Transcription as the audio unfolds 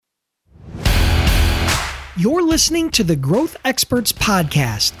You're listening to the Growth Experts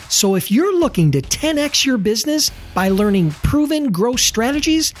Podcast. So if you're looking to 10x your business by learning proven growth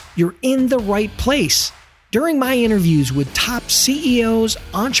strategies, you're in the right place. During my interviews with top CEOs,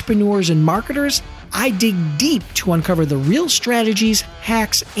 entrepreneurs, and marketers, I dig deep to uncover the real strategies,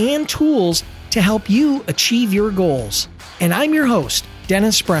 hacks, and tools to help you achieve your goals. And I'm your host,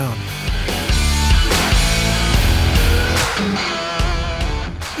 Dennis Brown.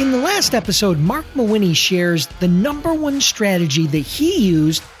 In the last episode, Mark Mawhinney shares the number one strategy that he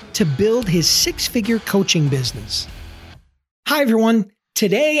used to build his six-figure coaching business. Hi, everyone.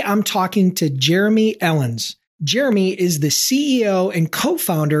 Today, I'm talking to Jeremy Ellens. Jeremy is the CEO and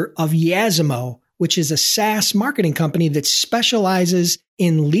co-founder of Yazimo, which is a SaaS marketing company that specializes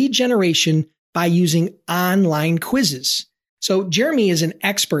in lead generation by using online quizzes. So Jeremy is an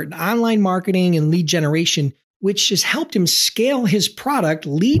expert in online marketing and lead generation, which has helped him scale his product,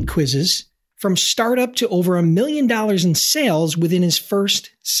 Lead Quizzes, from startup to over $1 million in sales within his first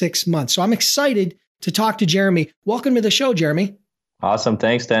 6 months. So I'm excited to talk to Jeremy. Welcome to the show, Jeremy. Awesome.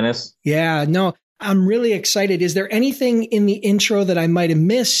 Thanks, Dennis. Yeah, no, I'm really excited. Is there anything in the intro that I might have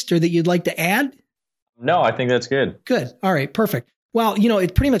missed or that you'd like to add? No, I think that's good. Good. All right, perfect. Well,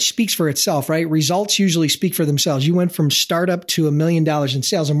 it pretty much speaks for itself, right? Results usually speak for themselves. You went from startup to $1 million in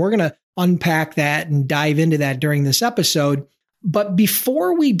sales, and we're going to unpack that and dive into that during this episode. But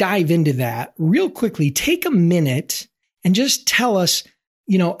before we dive into that, real quickly, take a minute and just tell us,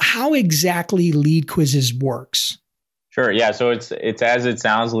 how exactly Lead Quizzes works. Sure. Yeah. So it's as it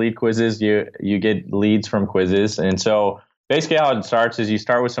sounds, Lead Quizzes. You get leads from quizzes, and so basically how it starts is you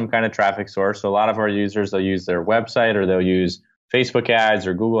start with some kind of traffic source. So a lot of our users, they'll use their website or they'll use Facebook ads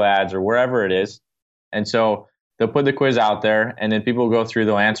or Google ads or wherever it is. And so they'll put the quiz out there, and then people go through,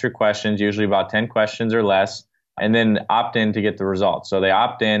 they'll answer questions, usually about 10 questions or less, and then opt in to get the results. So they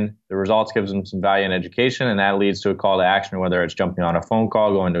opt in, the results gives them some value and education, and that leads to a call to action, whether it's jumping on a phone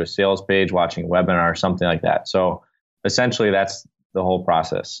call, going to a sales page, watching a webinar, or something like that. So essentially, that's the whole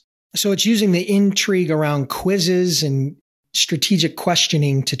process. So it's using the intrigue around quizzes and strategic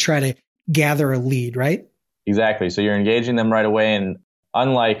questioning to try to gather a lead, right? Exactly. So you're engaging them right away. And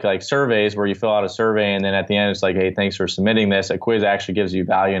unlike like surveys where you fill out a survey and then at the end it's like, hey, thanks for submitting this, a quiz actually gives you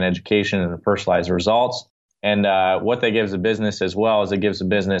value and education and personalized results. And what that gives a business as well is it gives a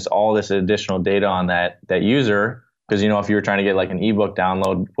business all this additional data on that user. Because, if you were trying to get like an ebook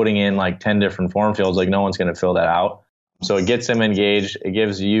download, putting in like 10 different form fields, like no one's going to fill that out. So it gets them engaged. It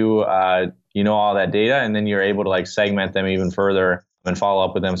gives you, all that data, and then you're able to like segment them even further and follow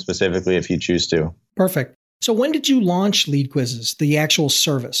up with them specifically if you choose to. Perfect. So when did you launch Lead Quizzes, the actual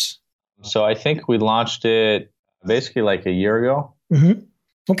service? So I think we launched it basically like a year ago. Mm-hmm.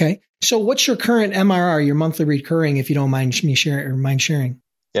 Okay. So what's your current MRR, your monthly recurring, if you don't mind me sharing?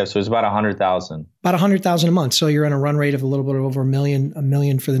 Yeah, so it's about 100,000. About 100,000 a month. So you're on a run rate of a little bit over a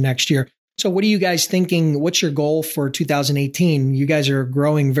million for the next year. So what are you guys thinking? What's your goal for 2018? You guys are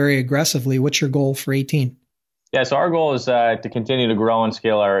growing very aggressively. What's your goal for 18? Yeah, so our goal is to continue to grow and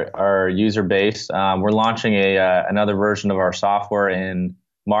scale our user base. We're launching another version of our software in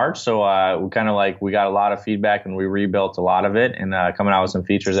March. So we got a lot of feedback and we rebuilt a lot of it and coming out with some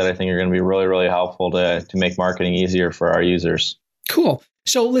features that I think are going to be really, really helpful to make marketing easier for our users. Cool.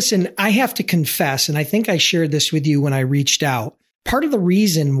 So listen, I have to confess, and I think I shared this with you when I reached out. Part of the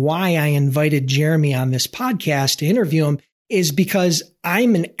reason why I invited Jeremy on this podcast to interview him is because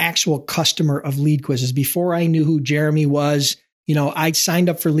I'm an actual customer of Lead Quizzes. Before I knew who Jeremy was, I signed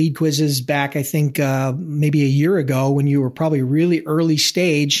up for Lead Quizzes back, I think, maybe a year ago when you were probably really early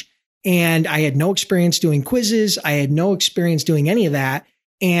stage. And I had no experience doing quizzes. I had no experience doing any of that.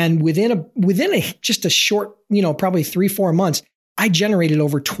 And within just a short, probably 3-4 months, I generated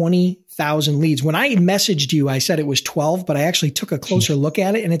over 20,000 leads. When I messaged you, I said it was 12, but I actually took a closer look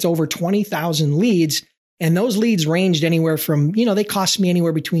at it and it's over 20,000 leads. And those leads ranged anywhere from, they cost me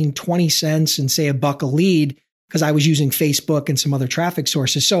anywhere between 20 cents and say $1 a lead because I was using Facebook and some other traffic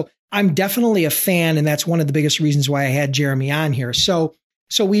sources. So I'm definitely a fan. And that's one of the biggest reasons why I had Jeremy on here. So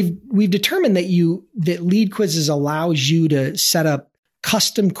we've determined that Lead Quizzes allows you to set up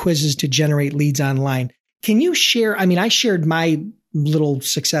custom quizzes to generate leads online. Can you share, I shared my little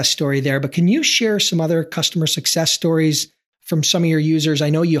success story there, but can you share some other customer success stories from some of your users? I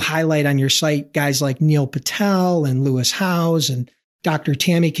know you highlight on your site guys like Neil Patel and Lewis Howes and Dr.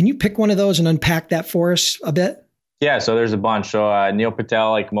 Tammy. Can you pick one of those and unpack that for us a bit? Yeah, so there's a bunch. So Neil Patel,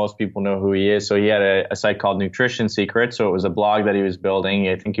 like most people know who he is. So he had a site called Nutrition Secret. So it was a blog that he was building.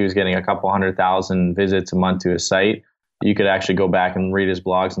 I think he was getting a couple 100,000 visits a month to his site. You could actually go back and read his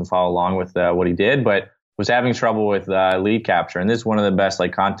blogs and follow along with what he did, but was having trouble with lead capture. And this is one of the best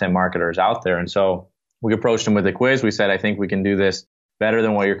like content marketers out there. And so we approached him with a quiz. We said, I think we can do this better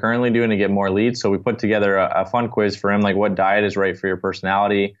than what you're currently doing to get more leads. So we put together a fun quiz for him, like what diet is right for your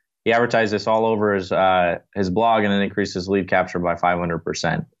personality. He advertised this all over his blog and then increased his lead capture by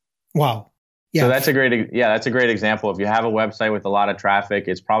 500%. Wow. Yeah. So that's a great example. If you have a website with a lot of traffic,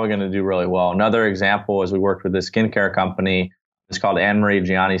 it's probably going to do really well. Another example is we worked with this skincare company. It's called Anne-Marie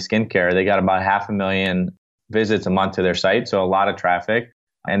Gianni Skincare. They got about 500,000 visits a month to their site. So a lot of traffic.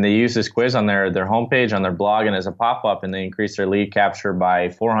 And they use this quiz on their homepage, on their blog, and as a pop-up, and they increased their lead capture by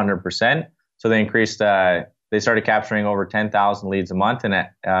 400%. So they started capturing over 10,000 leads a month, and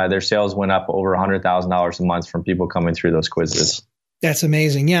their sales went up over $100,000 a month from people coming through those quizzes. That's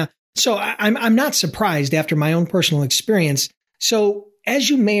amazing. Yeah. So I'm not surprised after my own personal experience. So as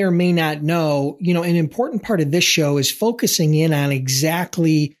you may or may not know, an important part of this show is focusing in on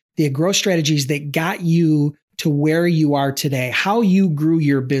exactly the growth strategies that got you to where you are today, how you grew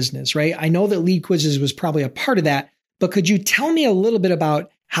your business, right? I know that Lead Quizzes was probably a part of that, but could you tell me a little bit about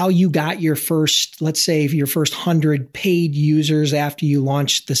how you got your first, let's say, your first 100 paid users after you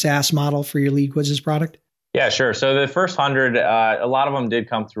launched the SaaS model for your Lead Quizzes product? Yeah, sure. So the first 100, a lot of them did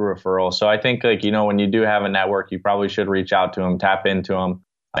come through referrals. So I think when you do have a network, you probably should reach out to them, tap into them,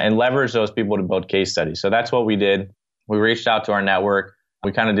 and leverage those people to build case studies. So that's what we did. We reached out to our network.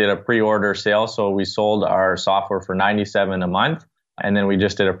 We kind of did a pre-order sale. So we sold our software for $97 a month. And then we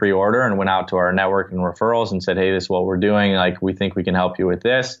just did a pre-order and went out to our network and referrals and said, hey, this is what we're doing. We think we can help you with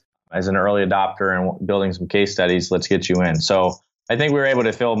this. As an early adopter and building some case studies, let's get you in. So I think we were able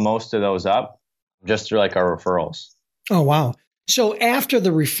to fill most of those up just through our referrals. Oh, wow. So after the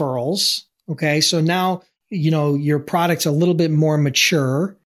referrals, okay, so now, your product's a little bit more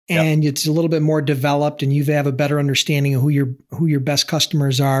mature and It's a little bit more developed and you have a better understanding of who your best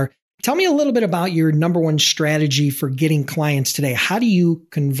customers are. Tell me a little bit about your number one strategy for getting clients today. How do you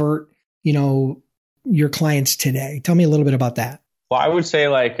convert, your clients today? Tell me a little bit about that. Well, I would say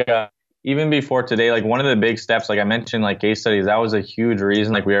even before today, one of the big steps, I mentioned, case studies, that was a huge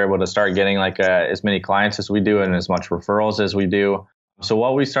reason, we were able to start getting as many clients as we do and as much referrals as we do. So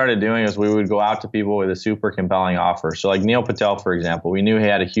what we started doing is we would go out to people with a super compelling offer. So Neil Patel, for example, we knew he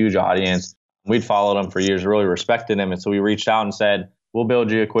had a huge audience. We'd followed him for years, really respected him. And so we reached out and said, we'll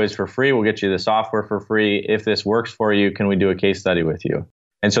build you a quiz for free. We'll get you the software for free. If this works for you, can we do a case study with you?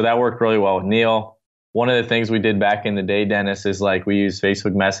 And so that worked really well with Neil. One of the things we did back in the day, Dennis, is we use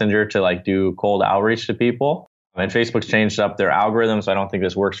Facebook Messenger to do cold outreach to people. And Facebook's changed up their algorithm, so I don't think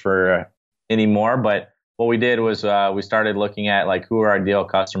this works for anymore. But what we did was we started looking at who our ideal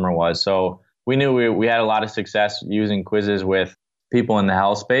customer was. So we knew we had a lot of success using quizzes with people in the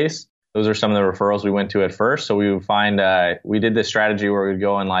health space. Those are some of the referrals we went to at first. So we would find we did this strategy where we'd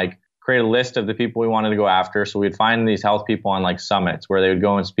go and create a list of the people we wanted to go after. So we'd find these health people on summits where they would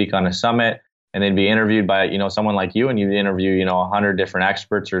go and speak on a summit. And they'd be interviewed by, someone like you, and you'd interview, 100 different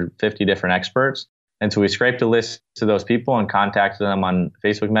experts or 50 different experts. And so we scraped a list to those people and contacted them on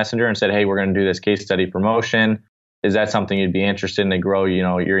Facebook Messenger and said, hey, we're going to do this case study promotion. Is that something you'd be interested in to grow,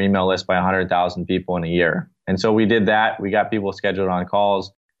 your email list by 100,000 people in a year? And so we did that. We got people scheduled on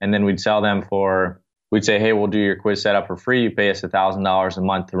calls, and then we'd sell them we'd say, hey, we'll do your quiz setup for free. You pay us $1,000 a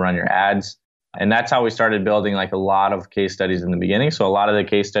month to run your ads. And that's how we started building a lot of case studies in the beginning. So a lot of the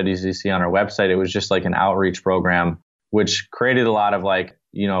case studies you see on our website, it was just an outreach program, which created a lot of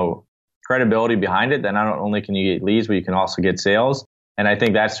credibility behind it. That not only can you get leads, but you can also get sales. And I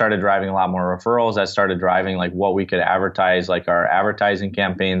think that started driving a lot more referrals. That started driving what we could advertise, our advertising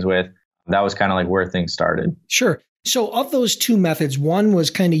campaigns with. That was kind of where things started. Sure. So of those two methods, one was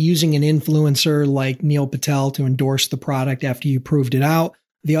kind of using an influencer like Neil Patel to endorse the product after you proved it out.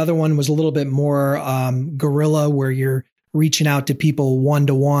 The other one was a little bit more guerrilla, where you're reaching out to people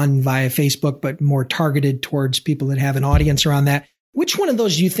one-to-one via Facebook, but more targeted towards people that have an audience around that. Which one of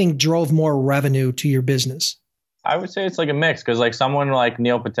those do you think drove more revenue to your business? I would say it's a mix, because someone like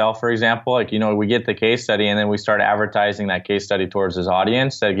Neil Patel, for example, we get the case study and then we start advertising that case study towards his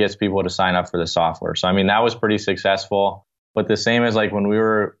audience that gets people to sign up for the software. So, that was pretty successful. But the same as when we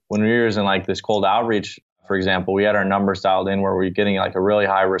were using this cold outreach, for example, we had our numbers dialed in where we were getting a really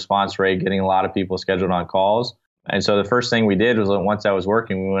high response rate, getting a lot of people scheduled on calls. And so the first thing we did was once that was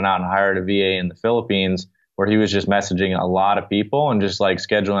working, we went out and hired a VA in the Philippines where he was just messaging a lot of people and just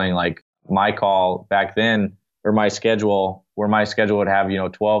scheduling my call back then, or my schedule, where my schedule would have,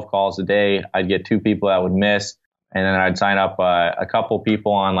 12 calls a day. I'd get 2 people that would miss. And then I'd sign up a couple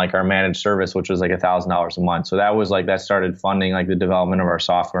people on our managed service, which was $1,000 a month. So that was that started funding the development of our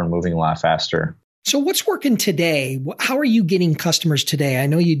software and moving a lot faster. So what's working today? How are you getting customers today? I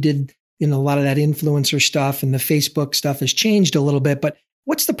know you did a lot of that influencer stuff, and the Facebook stuff has changed a little bit, but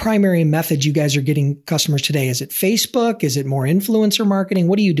What's the primary method you guys are getting customers today? Is it Facebook? Is it more influencer marketing?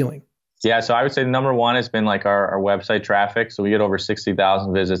 What are you doing? Yeah, so I would say number one has been like our website traffic. So we get over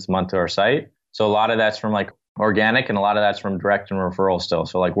 60,000 visits a month to our site. So a lot of that's from like organic and a lot of that's from direct and referral still.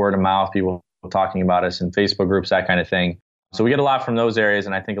 So like word of mouth, people talking about us in Facebook groups, that kind of thing. So we get a lot from those areas.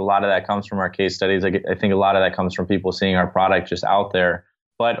 And I think a lot of that comes from our case studies. I think a lot of that comes from people seeing our product just out there.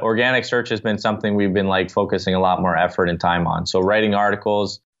 But organic search has been something we've been like focusing a lot more effort and time on. So writing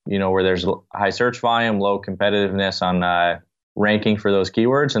articles, where there's high search volume, low competitiveness on ranking for those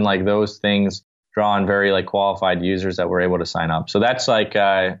keywords, and like those things draw on very like qualified users that we're able to sign up. So that's like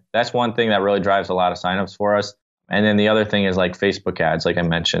that's one thing that really drives a lot of signups for us. And then the other thing is like Facebook ads, like I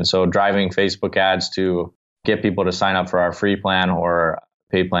mentioned. So driving Facebook ads to get people to sign up for our free plan or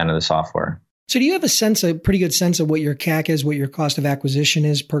paid plan of the software. So do you have a pretty good sense of what your CAC is, what your cost of acquisition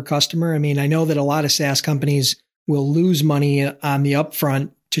is per customer? I mean, I know that a lot of SaaS companies will lose money on the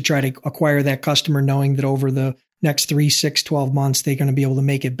upfront to try to acquire that customer, knowing that over the next 3, 6, 12 months, they're going to be able to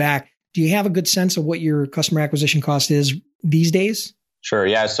make it back. Do you have a good sense of what your customer acquisition cost is these days? Sure.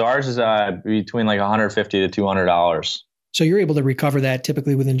 Yeah. So ours is between like $150 to $200. So you're able to recover that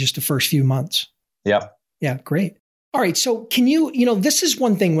typically within just the first few months. Yep. Yeah. Great. All right. So can you, this is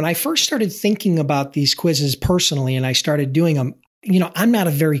one thing when I first started thinking about these quizzes personally and I started doing them, I'm not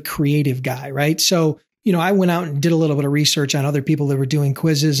a very creative guy, right? So, I went out and did a little bit of research on other people that were doing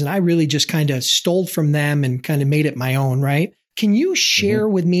quizzes and I really just kind of stole from them and kind of made it my own, right? Can you share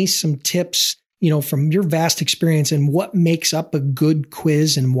with me some tips, from your vast experience and what makes up a good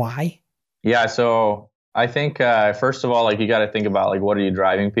quiz and why? Yeah. So I think, first of all, like you got to think about like, what are you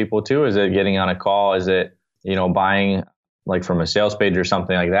driving people to? Is it getting on a call? Is it, buying like from a sales page or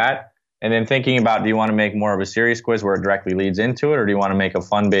something like that? And then thinking about, do you want to make more of a serious quiz where it directly leads into it? Or do you want to make a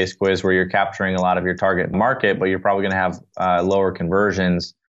fun-based quiz where you're capturing a lot of your target market, but you're probably going to have lower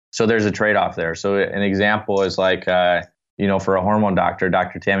conversions? So there's a trade-off there. So an example is like, for a hormone doctor,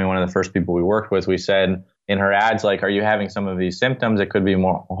 Dr. Tammy, one of the first people we worked with, we said in her ads, like, are you having some of these symptoms? It could be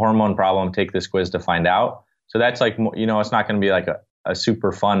more a hormone problem. Take this quiz to find out. So that's like, it's not going to be like a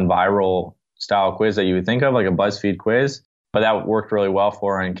super fun viral style quiz that you would think of, like a BuzzFeed quiz. But that worked really well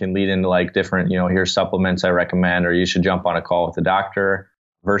for her and can lead into like different, here's supplements I recommend, or you should jump on a call with the doctor,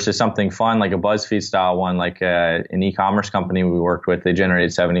 versus something fun like a BuzzFeed style one, like an e-commerce company we worked with. They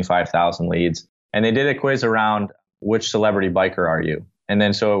generated 75,000 leads and they did a quiz around which celebrity biker are you? And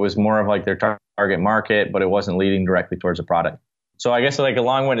then so it was more of like their target market, but it wasn't leading directly towards a product. So I guess like a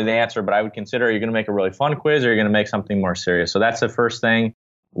long-winded answer, but I would consider, you're going to make a really fun quiz or you're going to make something more serious. So that's the first thing,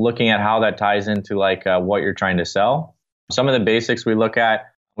 looking at how that ties into like what you're trying to sell. Some of the basics we look at,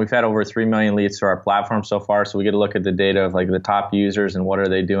 we've had over 3 million leads to our platform so far. So we get to look at the data of like the top users and what are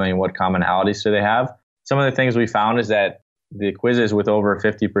they doing? What commonalities do they have? Some of the things we found is that the quizzes with over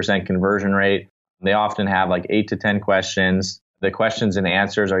 50% conversion rate, they often have like 8 to 10 questions. The questions and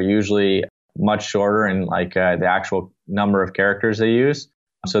answers are usually much shorter in like the actual number of characters they use.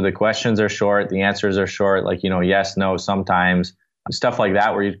 So the questions are short, the answers are short, like, yes, no, sometimes. Stuff like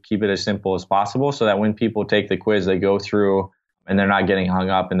that, where you keep it as simple as possible so that when people take the quiz, they go through and they're not getting hung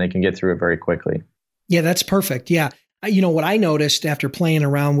up and they can get through it very quickly. Yeah, that's perfect. Yeah. What I noticed after playing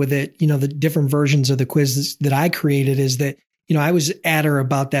around with it, the different versions of the quiz that I created is that, I was at her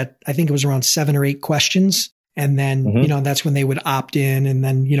about that. I think it was around 7 or 8 questions. And then, that's when they would opt in and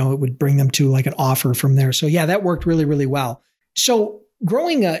then, it would bring them to like an offer from there. So yeah, that worked really, really well. So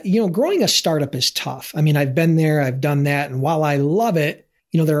growing a startup is tough. I mean, I've been there, I've done that. And while I love it,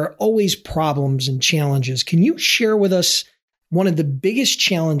 there are always problems and challenges. Can you share with us one of the biggest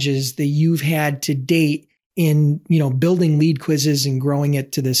challenges that you've had to date in, building lead quizzes and growing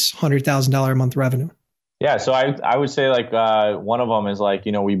it to this $100,000 a month revenue? Yeah. So I would say like one of them is like,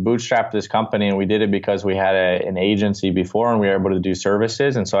 we bootstrapped this company and we did it because we had an agency before and we were able to do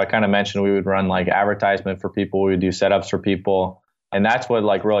services. And so I kind of mentioned we would run like advertisement for people. We would do setups for people. And that's what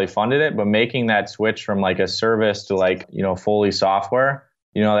like really funded it. But making that switch from like a service to like, fully software,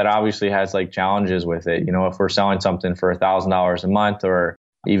 that obviously has like challenges with it. If we're selling something for $1,000 a month or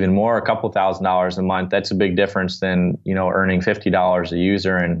even more, a couple $1,000s a month, that's a big difference than, earning $50 a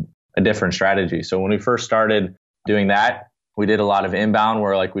user and a different strategy. So when we first started doing that, we did a lot of inbound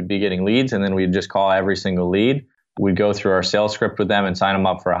where like we'd be getting leads and then we'd just call every single lead. We'd go through our sales script with them and sign them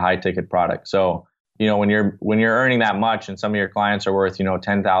up for a high ticket product. So, when you're earning that much and some of your clients are worth,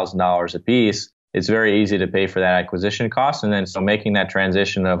 $10,000 a piece, it's very easy to pay for that acquisition cost. And then so making that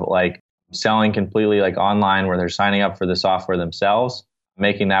transition of like selling completely like online where they're signing up for the software themselves,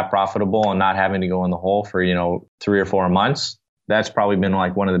 making that profitable and not having to go in the hole for, 3 or 4 months. That's probably been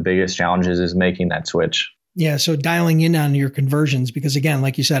like one of the biggest challenges is making that switch. Yeah. So dialing in on your conversions, because again,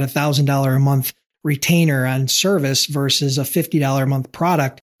 like you said, $1,000 a month retainer on service versus a $50 a month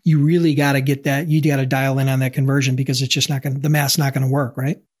product, you really got to get that. You got to dial in on that conversion because it's just not going to, the math's not going to work,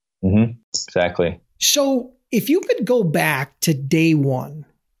 right? Mm-hmm. Exactly. So if you could go back to day one,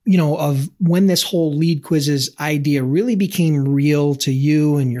 of when this whole Lead Quizzes idea really became real to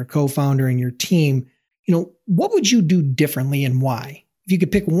you and your co-founder and your team, what would you do differently and why? If you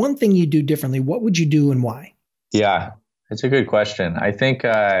could pick one thing you do differently, what would you do and why? Yeah, it's a good question. I think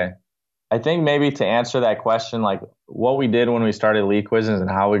maybe to answer that question, like what we did when we started Lead Quizzes and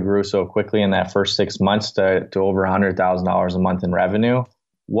how we grew so quickly in that first 6 months to over $100,000 a month in revenue,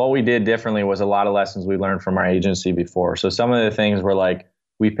 what we did differently was a lot of lessons we learned from our agency before. So some of the things were like,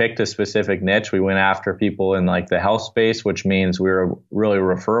 we picked a specific niche. We went after people in like the health space, which means we were really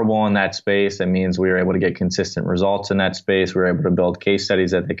referable in that space. It means we were able to get consistent results in that space. We were able to build case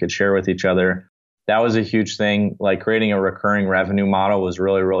studies that they could share with each other. That was a huge thing. Like creating a recurring revenue model was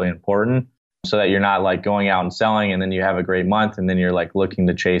really, really important so that you're not like going out and selling and then you have a great month and then you're like looking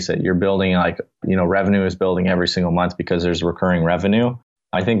to chase it. You're building revenue is building every single month because there's recurring revenue.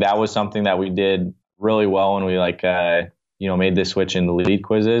 I think that was something that we did really well when we made this switch into Lead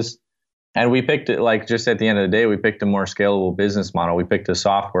Quizzes. And we picked it, like just at the end of the day, we picked a more scalable business model. We picked a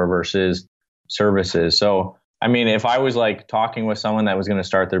software versus services. So, I mean, if I was like talking with someone that was going to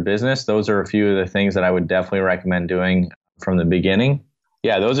start their business, those are a few of the things that I would definitely recommend doing from the beginning.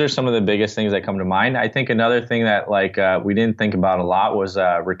 Yeah, those are some of the biggest things that come to mind. I think another thing that we didn't think about a lot was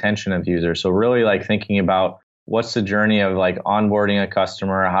retention of users. So really like thinking about what's the journey of like onboarding a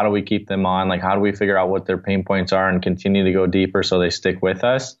customer? How do we keep them on? Like, how do we figure out what their pain points are and continue to go deeper so they stick with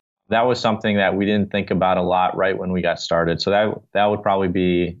us? That was something that we didn't think about a lot right when we got started. So that would probably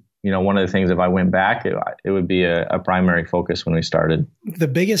be, one of the things if I went back, it would be a primary focus when we started. The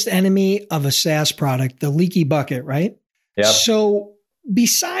biggest enemy of a SaaS product, the leaky bucket, right? Yeah. So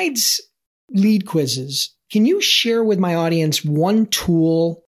besides Lead Quizzes, can you share with my audience one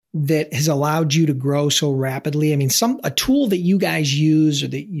tool that has allowed you to grow so rapidly? I mean, a tool that you guys use or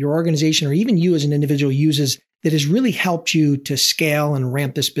that your organization or even you as an individual uses that has really helped you to scale and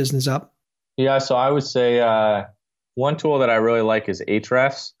ramp this business up? Yeah, so I would say one tool that I really like is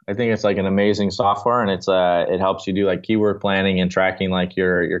Ahrefs. I think it's like an amazing software and it helps you do like keyword planning and tracking like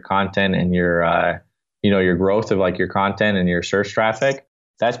your content and your growth of like your content and your search traffic.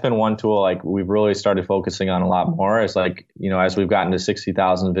 That's been one tool like we've really started focusing on a lot more. It's like, as we've gotten to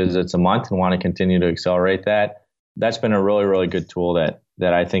 60,000 visits a month and want to continue to accelerate that. That's been a really, really good tool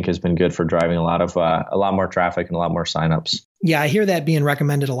that I think has been good for driving a lot more traffic and a lot more signups. Yeah, I hear that being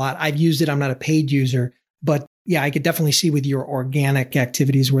recommended a lot. I've used it. I'm not a paid user, but yeah, I could definitely see with your organic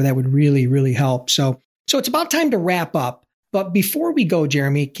activities where that would really, really help. So it's about time to wrap up. But before we go,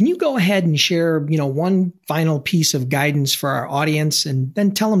 Jeremy, can you go ahead and share, one final piece of guidance for our audience and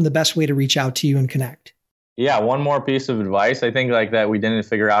then tell them the best way to reach out to you and connect? Yeah, one more piece of advice I think like that we didn't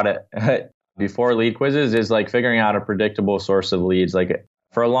figure out before Lead Quizzes is like figuring out a predictable source of leads. Like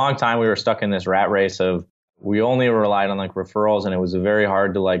for a long time, we were stuck in this rat race of we only relied on like referrals, and it was very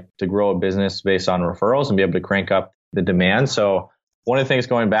hard to grow a business based on referrals and be able to crank up the demand. So one of the things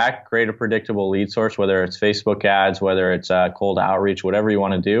going back, create a predictable lead source, whether it's Facebook ads, whether it's cold outreach, whatever you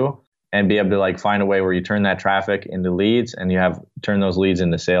want to do, and be able to like find a way where you turn that traffic into leads and turn those leads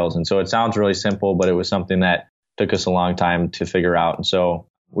into sales. And so it sounds really simple, but it was something that took us a long time to figure out. And so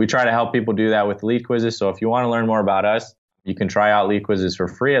we try to help people do that with Lead Quizzes. So if you want to learn more about us, you can try out Lead Quizzes for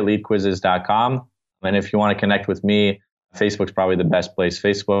free at leadquizzes.com. And if you want to connect with me, Facebook's probably the best place,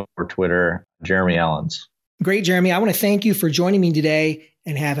 Facebook or Twitter, Jeremy Ellens. Great, Jeremy. I want to thank you for joining me today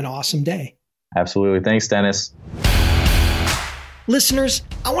and have an awesome day. Absolutely. Thanks, Dennis. Listeners,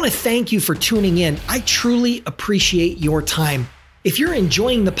 I want to thank you for tuning in. I truly appreciate your time. If you're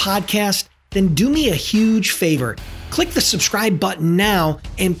enjoying the podcast, then do me a huge favor. Click the subscribe button now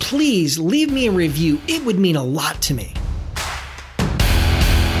and please leave me a review. It would mean a lot to me.